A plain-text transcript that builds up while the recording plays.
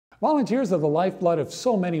Volunteers are the lifeblood of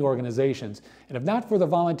so many organizations, and if not for the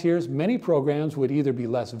volunteers, many programs would either be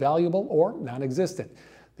less valuable or non-existent.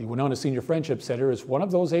 The Winona Senior Friendship Center is one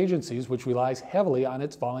of those agencies which relies heavily on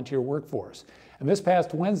its volunteer workforce. And this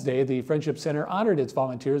past Wednesday, the Friendship Center honored its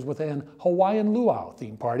volunteers with an Hawaiian luau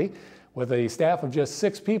theme party. With a staff of just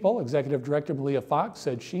 6 people, Executive Director Malia Fox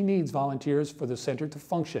said she needs volunteers for the center to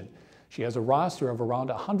function. She has a roster of around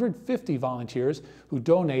 150 volunteers who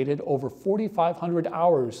donated over 4,500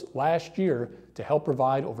 hours last year to help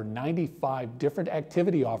provide over 95 different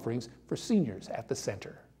activity offerings for seniors at the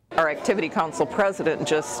center. Our Activity Council president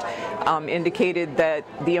just indicated that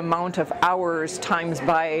the amount of hours times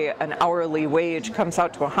by an hourly wage comes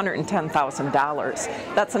out to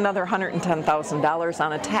 $110,000. That's another $110,000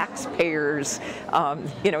 on a taxpayer's,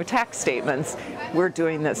 tax statements. We're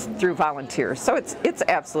doing this through volunteers, so it's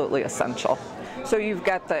absolutely essential. So you've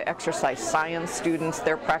got the exercise science students,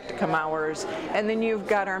 their practicum hours, and then you've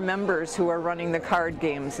got our members who are running the card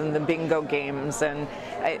games and the bingo games. And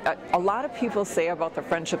a lot of people say about the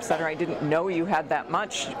Friendship Center, I didn't know you had that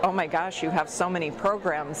much. Oh my gosh, you have so many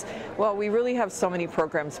programs. Well, we really have so many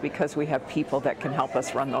programs because we have people that can help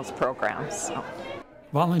us run those programs. So.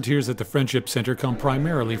 Volunteers at the Friendship Center come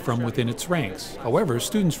primarily from within its ranks. However,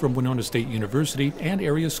 students from Winona State University and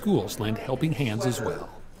area schools lend helping hands as well.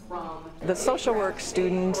 The social work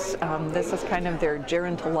students, this is kind of their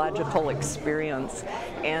gerontological experience,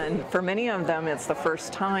 and for many of them it's the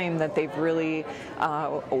first time that they've really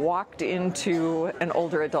walked into an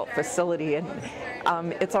older adult facility, and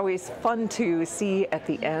it's always fun to see at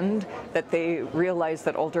the end that they realize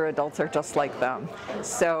that older adults are just like them.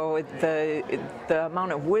 So the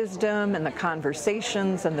amount of wisdom and the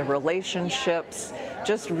conversations and the relationships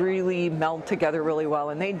just really meld together really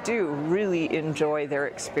well, and they do really enjoy their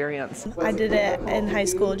experience. I did it in high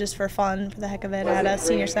school just for fun, for the heck of it, at a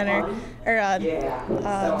senior center, or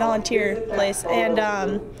a volunteer place, and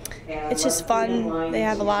it's just fun. They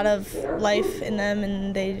have a lot of life in them,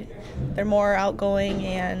 and they're more outgoing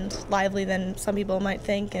and lively than some people might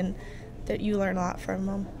think, and that you learn a lot from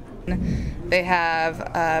them. They have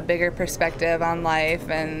a bigger perspective on life,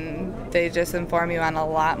 and they just inform you on a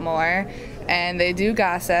lot more. And they do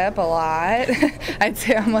gossip a lot. I'd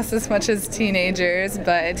say almost as much as teenagers,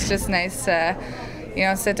 but it's just nice to,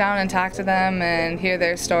 sit down and talk to them and hear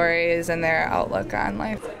their stories and their outlook on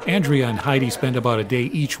life. Andrea and Heidi spend about a day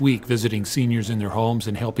each week visiting seniors in their homes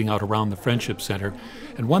and helping out around the Friendship Center.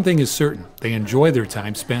 And one thing is certain, they enjoy their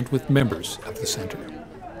time spent with members of the center.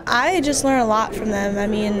 I just learn a lot from them. I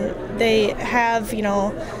mean, they have,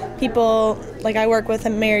 people, like I work with a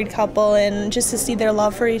married couple, and just to see their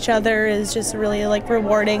love for each other is just really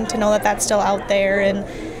rewarding to know that that's still out there, and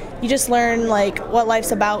you just learn what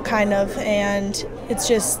life's about kind of, and it's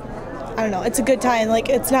just, I don't know, it's a good time.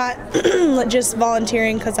 It's not just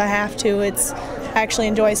volunteering because I have to. I actually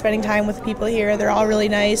enjoy spending time with people here. They're all really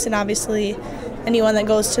nice, and obviously anyone that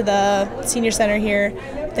goes to the senior center here,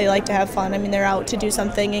 they like to have fun. I mean, they're out to do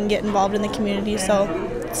something and get involved in the community, so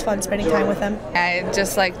it's fun spending time with them. I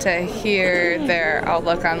just like to hear their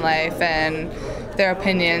outlook on life and their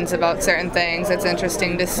opinions about certain things. It's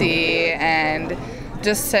interesting to see, and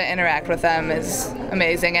just to interact with them is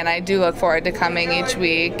amazing, and I do look forward to coming each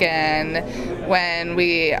week. And when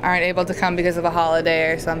we aren't able to come because of a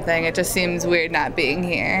holiday or something, it just seems weird not being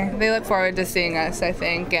here. They look forward to seeing us, I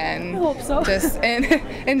think, and I hope so. Just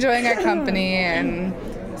enjoying our company and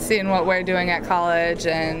seeing what we're doing at college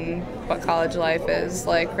and what college life is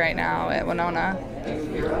like right now at Winona.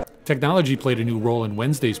 Technology played a new role in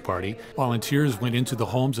Wednesday's party. Volunteers went into the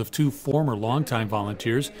homes of 2 former longtime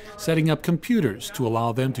volunteers, setting up computers to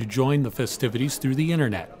allow them to join the festivities through the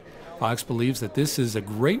internet. Fox believes that this is a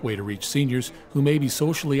great way to reach seniors who may be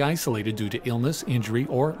socially isolated due to illness, injury,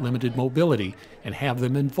 or limited mobility, and have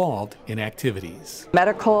them involved in activities.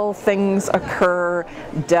 Medical things occur,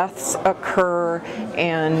 deaths occur,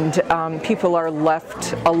 and people are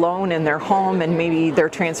left alone in their home, and maybe their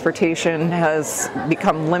transportation has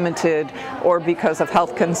become limited, or because of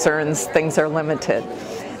health concerns, things are limited.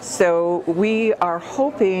 So we are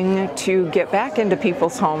hoping to get back into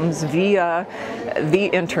people's homes via the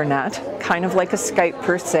internet, kind of like a Skype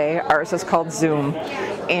per se. Ours is called Zoom.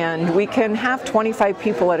 And we can have 25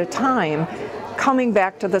 people at a time coming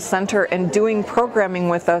back to the center and doing programming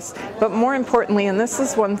with us. But more importantly, and this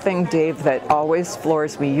is one thing, Dave, that always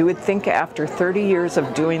floors me, you would think after 30 years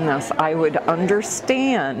of doing this, I would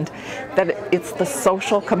understand that it's the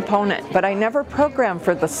social component, but I never program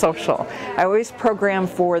for the social. I always program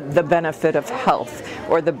for the benefit of health,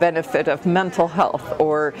 or the benefit of mental health,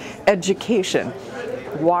 or education.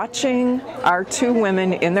 watching our two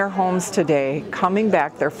women in their homes today, coming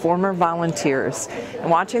back, they're former volunteers, and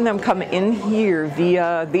watching them come in here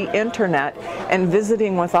via the internet and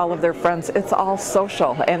visiting with all of their friends, it's all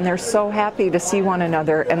social, and they're so happy to see one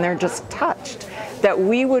another, and they're just touched that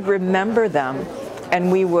we would remember them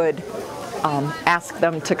and we would ask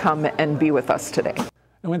them to come and be with us today.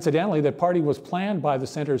 Now, incidentally, that party was planned by the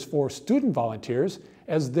Center's 4 student volunteers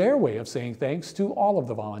as their way of saying thanks to all of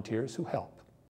the volunteers who helped.